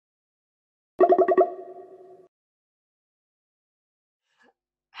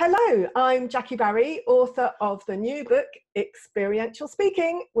Hello, I'm Jackie Barry, author of the new book, Experiential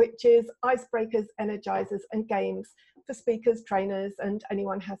Speaking, which is icebreakers, energizers and games for speakers, trainers and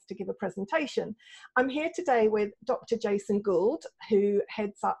anyone who has to give a presentation. I'm here today with Dr Jason Gould, who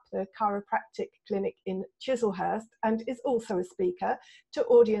heads up the chiropractic clinic in Chislehurst and is also a speaker to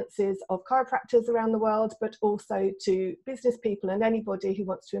audiences of chiropractors around the world, but also to business people and anybody who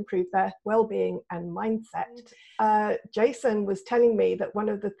wants to improve their well-being and mindset. Jason was telling me that one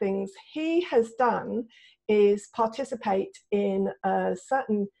of the things he has done is participate in a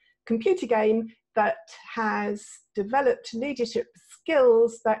certain computer game that has developed leadership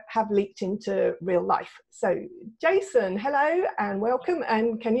skills that have leaked into real life. So Jason, hello and welcome,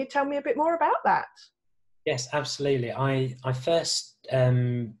 and can you tell me a bit more about that? Yes, absolutely. I first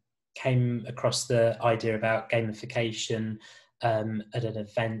came across the idea about gamification at an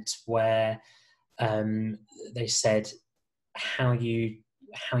event where they said how you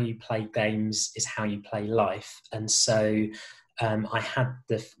play games is how you play life. And so I had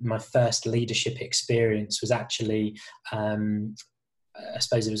my first leadership experience was actually I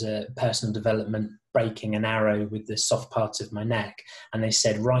suppose it was a personal development, breaking an arrow with the soft part of my neck, and they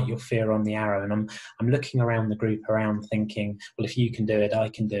said write your fear on the arrow. And I'm looking around the group around thinking, well, if you can do it, I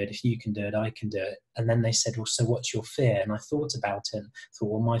can do it. If you can do it, I can do it. And then they said, well, so what's your fear? And I thought about it and thought,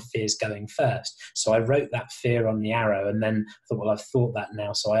 well, my fear's going first. So I wrote that fear on the arrow, and then I thought, well, I've thought that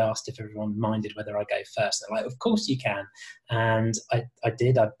now. So I asked if everyone minded whether I go first. They're like, of course you can. And I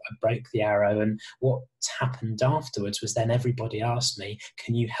did. I broke the arrow, and what happened afterwards was then everybody asked me,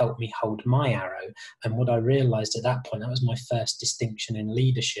 can you help me hold my arrow? And what I realized at that point, that was my first distinction in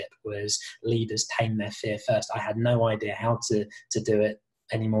leadership, was leaders tame their fear first. I had no idea how to do it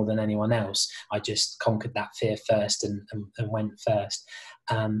any more than anyone else. I just conquered that fear first and went first.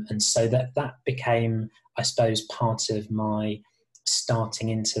 And so that became, I suppose, part of my starting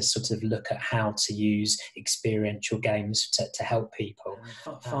in to sort of look at how to use experiential games to help people.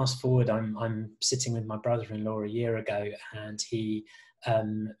 Fast forward, I'm sitting with my brother-in-law a year ago, and he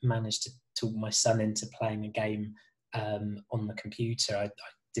managed to talk my son into playing a game on the computer. I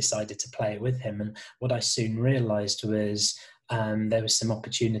decided to play it with him, and what I soon realized was there were some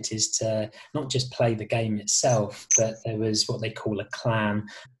opportunities to not just play the game itself, but there was what they call a clan,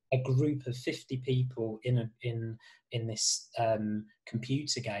 a group of 50 people in this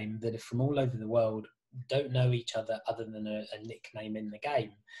computer game that are from all over the world, don't know each other than a nickname in the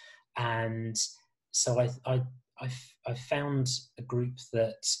game. And so I found a group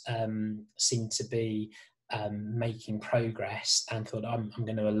that seemed to be making progress, and thought I'm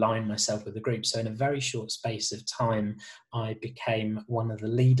going to align myself with the group. So in a very short space of time, I became one of the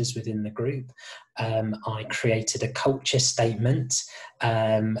leaders within the group. I created a culture statement,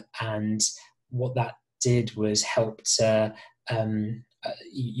 and what that did was help to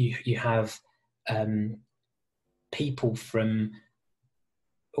you have people from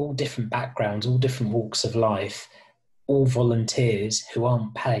all different backgrounds, all different walks of life, all volunteers who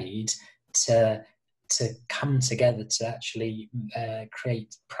aren't paid, to come together to actually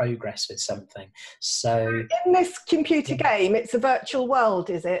create progress with something. So in this computer game, it's a virtual world,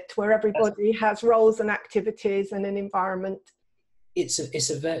 is it, where everybody has roles and activities and an environment? It's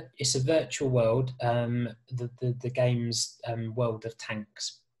a virtual world. The game's World of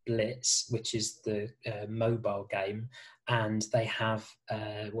Tanks Blitz, which is the mobile game, and they have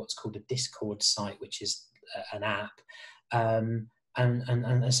what's called a Discord site, which is an app.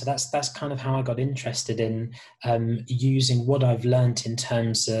 And so that's kind of how I got interested in using what I've learned in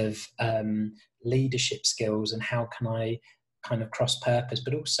terms of leadership skills, and how can I kind of cross purpose,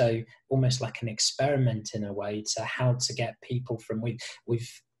 but also almost like an experiment in a way, to how to get people from,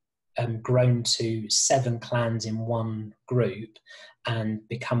 we've grown to 7 clans in one group and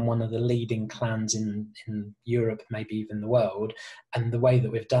become one of the leading clans in Europe, maybe even the world. And the way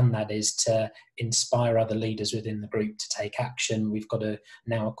that we've done that is to inspire other leaders within the group to take action. We've got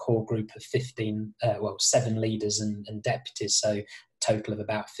now a core group of 7 leaders and deputies, so a total of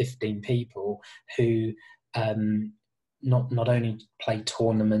about 15 people who not only play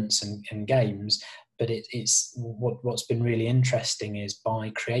tournaments and games, but it's what's been really interesting is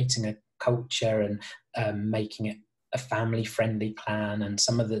by creating a culture and making it a family-friendly clan, and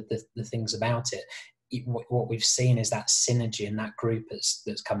some of the things about it, what we've seen is that synergy and that group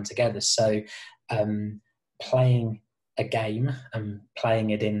that's come together. So playing a game and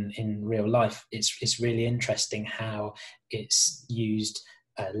playing it in real life, it's really interesting how it's used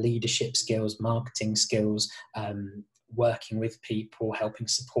leadership skills, marketing skills, working with people, helping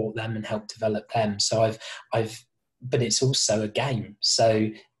support them and help develop them. So but it's also a game. So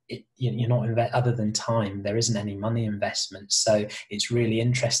you're not other than time, there isn't any money investment. So it's really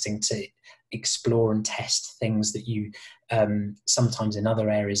interesting to explore and test things that you sometimes in other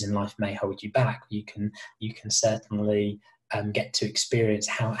areas in life may hold you back. You can certainly get to experience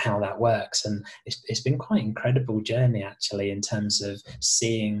how that works, and it's been quite an incredible journey actually, in terms of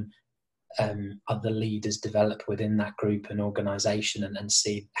seeing other leaders develop within that group and organisation, and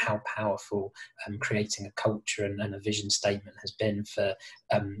see how powerful creating a culture and a vision statement has been for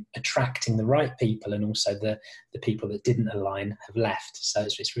attracting the right people, and also the people that didn't align have left. So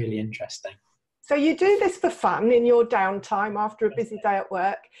it's really interesting. So you do this for fun in your downtime after a busy day at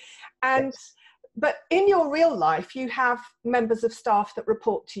work, and Yes. But in your real life, you have members of staff that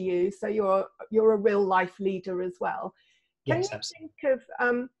report to you, so you're a real life leader as well. Can Yes, you absolutely. think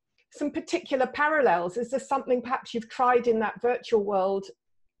of some particular parallels? Is there something perhaps you've tried in that virtual world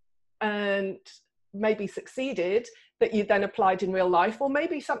and maybe succeeded that you then applied in real life, or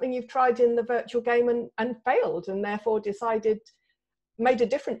maybe something you've tried in the virtual game and failed, and therefore made a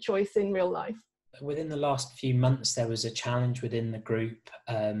different choice in real life? Within the last few months, there was a challenge within the group,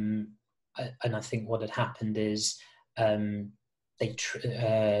 and I think what had happened is they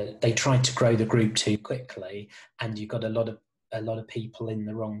tried to grow the group too quickly, and you got a lot of people in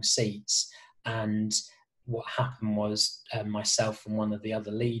the wrong seats. And what happened was myself and one of the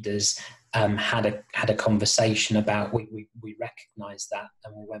other leaders had a conversation about we recognised that,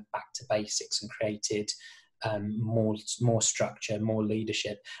 and we went back to basics and created more structure, more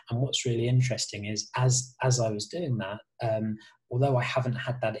leadership. And what's really interesting is as I was doing that, although I haven't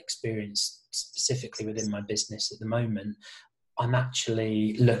had that experience specifically within my business at the moment, I'm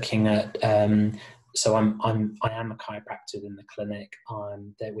actually looking at so I am a chiropractor in the clinic.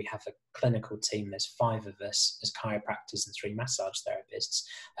 There we have a clinical team. There's 5 of us as chiropractors and 3 massage therapists,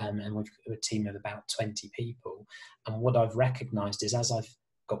 and we've got a team of about 20 people. And what I've recognised is, as I've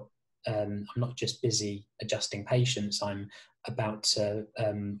got I'm not just busy adjusting patients, I'm about to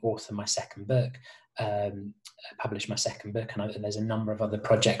author my second book, publish my second book, and there's a number of other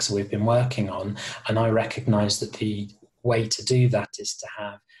projects that we've been working on. And I recognise that the way to do that is to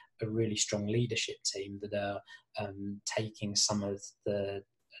have a really strong leadership team that are taking some of the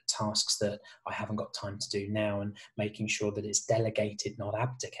tasks that I haven't got time to do now, and making sure that it's delegated, not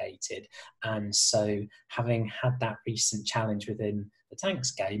abdicated. And so, having had that recent challenge within the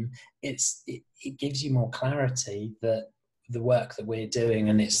tanks game, it gives you more clarity that the work that we're doing,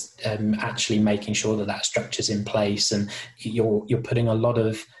 and it's actually making sure that structure's in place, and you're putting a lot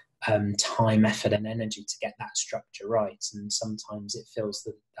of time, effort and energy to get that structure right. And sometimes it feels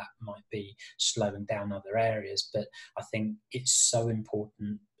that might be slowing down other areas, but I think it's so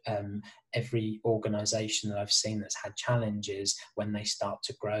important. Every organisation that I've seen that's had challenges, when they start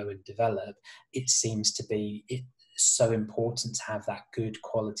to grow and develop, it seems to be so important to have that good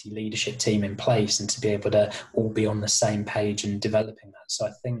quality leadership team in place, and to be able to all be on the same page and developing that. So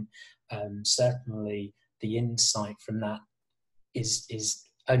I think certainly the insight from that is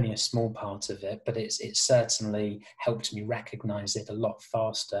only a small part of it, but it's certainly helped me recognise it a lot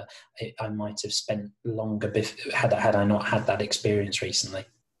faster. I might have spent longer had I not had that experience recently.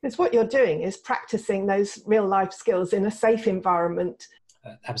 Because what you're doing is practicing those real life skills in a safe environment.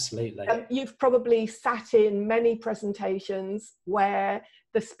 Absolutely. You've probably sat in many presentations where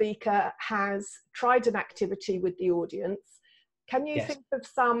the speaker has tried an activity with the audience. Can you think of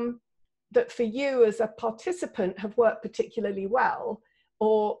some that for you as a participant have worked particularly well,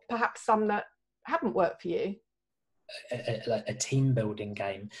 or perhaps some that haven't worked for you? A team building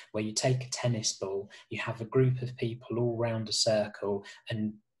game where you take a tennis ball, you have a group of people all round a circle,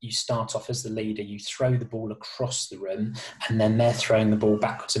 and you start off as the leader, you throw the ball across the room, and then they're throwing the ball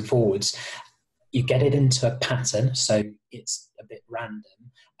backwards and forwards. You get it into a pattern, so it's a bit random,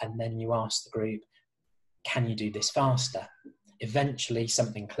 and then you ask the group, can you do this faster? Eventually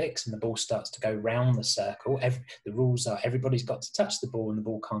something clicks and the ball starts to go round the circle. The rules are everybody's got to touch the ball and the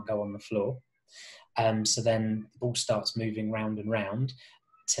ball can't go on the floor. So then the ball starts moving round and round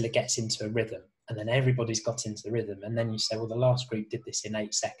till it gets into a rhythm. And then everybody's got into the rhythm. And then you say, well, the last group did this in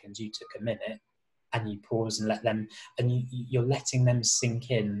 8 seconds. You took a minute. And you pause and let them, and you're letting them sink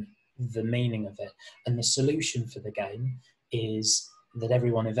in the meaning of it. And the solution for the game is that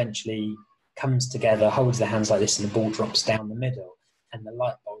everyone eventually comes together, holds their hands like this, and the ball drops down the middle and the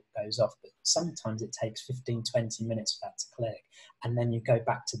light bulb goes off. But sometimes it takes 15, 20 minutes for that to click. And then you go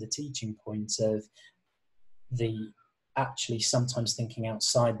back to the teaching point of actually sometimes thinking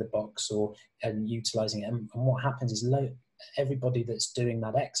outside the box and utilising it. And what happens is everybody that's doing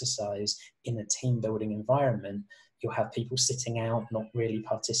that exercise in a team building environment, you'll have people sitting out, not really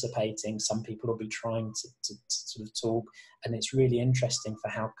participating. Some people will be trying to sort of talk, and it's really interesting for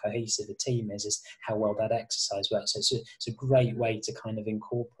how cohesive a team is how well that exercise works. So it's a great way to kind of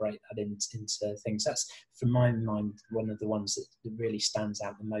incorporate that into things. That's, from my mind, one of the ones that really stands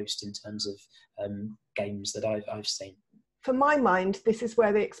out the most in terms of games that I've seen. For my mind, this is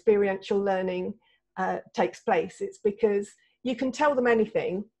where the experiential learning takes place. It's because you can tell them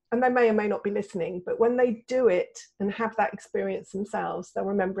anything, and they may or may not be listening, but when they do it and have that experience themselves, they'll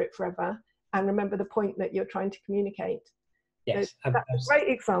remember it forever and remember the point that you're trying to communicate. Yes, so that's a great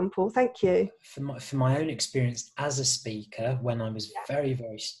example. Thank you. For my own experience as a speaker, when I was very,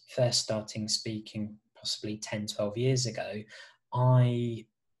 very first starting speaking, possibly 10, 12 years ago,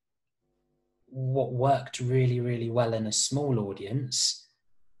 what worked really, really well in a small audience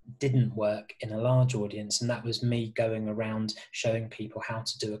didn't work in a large audience, and that was me going around showing people how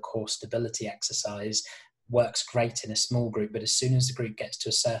to do a core stability exercise. Works great in a small group, but as soon as the group gets to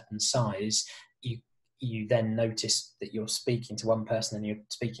a certain size, you then notice that you're speaking to one person and you're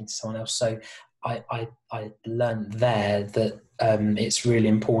speaking to someone else. So I learned there that it's really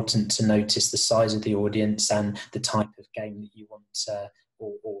important to notice the size of the audience and the type of game that you want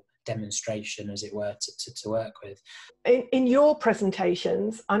or demonstration, as it were, to work with. In your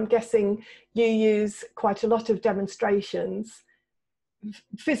presentations, I'm guessing you use quite a lot of demonstrations,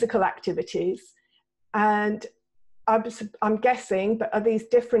 physical activities, and I'm guessing, but are these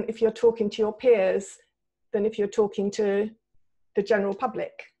different if you're talking to your peers than if you're talking to the general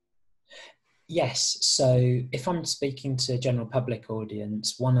public? Yes, so if I'm speaking to a general public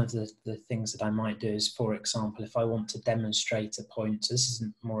audience, one of the things that I might do is, for example, if I want to demonstrate a point, so this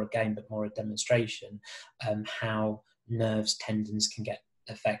isn't more a game but more a demonstration, how nerves, tendons can get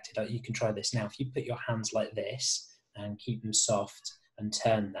affected. You can try this now. If you put your hands like this and keep them soft and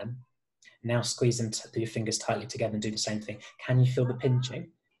turn them, now squeeze them, your fingers tightly together and do the same thing. Can you feel the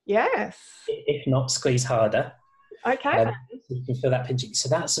pinching? Yes. If not, squeeze harder. Okay. So you can feel that pinching. So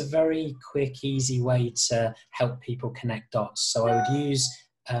that's a very quick, easy way to help people connect dots. So I would use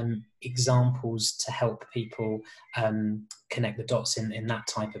examples to help people connect the dots in that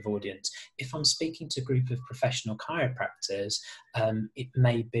type of audience. If I'm speaking to a group of professional chiropractors, it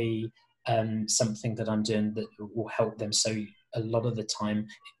may be something that I'm doing that will help them. So a lot of the time,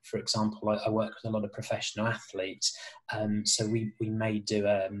 for example, I work with a lot of professional athletes. So we may do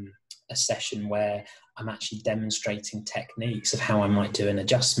a session where I'm actually demonstrating techniques of how I might do an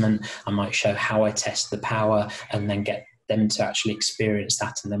adjustment. I might show how I test the power and then get them to actually experience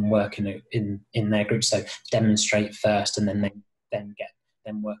that and then work in their group. So demonstrate first and then get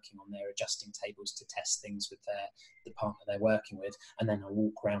them working on their adjusting tables to test things with the partner they're working with. And then I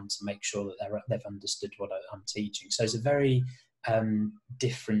walk around to make sure that they've understood what I'm teaching. So it's a very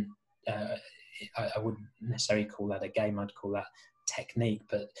different, I wouldn't necessarily call that a game, I'd call that technique,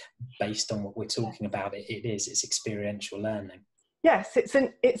 but based on what we're talking about, it's experiential learning. Yes, it's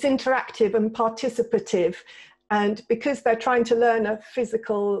interactive and participative, and because they're trying to learn a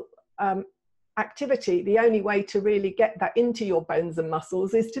physical activity, the only way to really get that into your bones and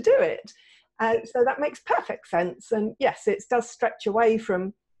muscles is to do it. So that makes perfect sense. And yes, it does stretch away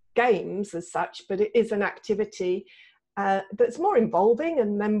from games as such, but it is an activity that's more involving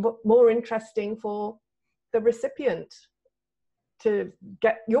and then more interesting for the recipient to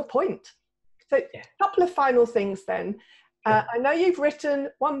get your point. So a couple of final things then. I know you've written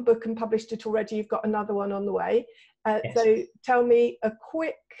one book and published it already. You've got another one on the way. Yes. So tell me a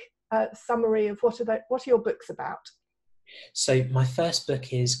quick summary of what are your books about? So my first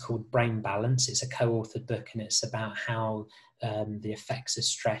book is called Brain Balance. It's a co-authored book, and it's about how the effects of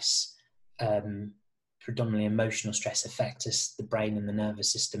stress, predominantly emotional stress, affect us, the brain and the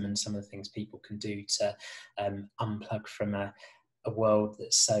nervous system, and some of the things people can do to unplug from a world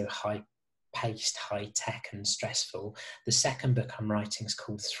that's so high-paced, high-tech and stressful. The second book I'm writing is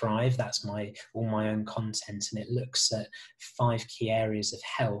called Thrive. That's all my own content, and it looks at 5 key areas of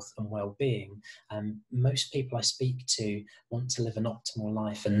health and well-being. Most people I speak to want to live an optimal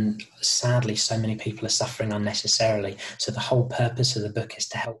life, and sadly so many people are suffering unnecessarily. So the whole purpose of the book is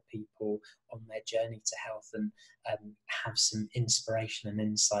to help people on their journey to health and have some inspiration and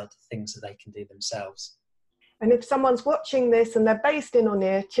insight to things that they can do themselves. And if someone's watching this and they're based in or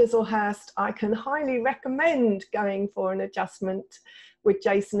near Chislehurst, I can highly recommend going for an adjustment with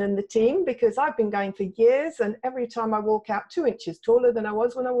Jason and the team, because I've been going for years, and every time I walk out 2 inches taller than I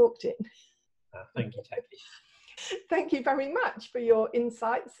was when I walked in. Thank you, Jackie. Thank you very much for your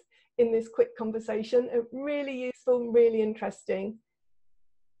insights in this quick conversation. Really useful, really interesting.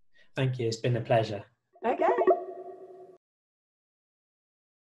 Thank you. It's been a pleasure. Okay.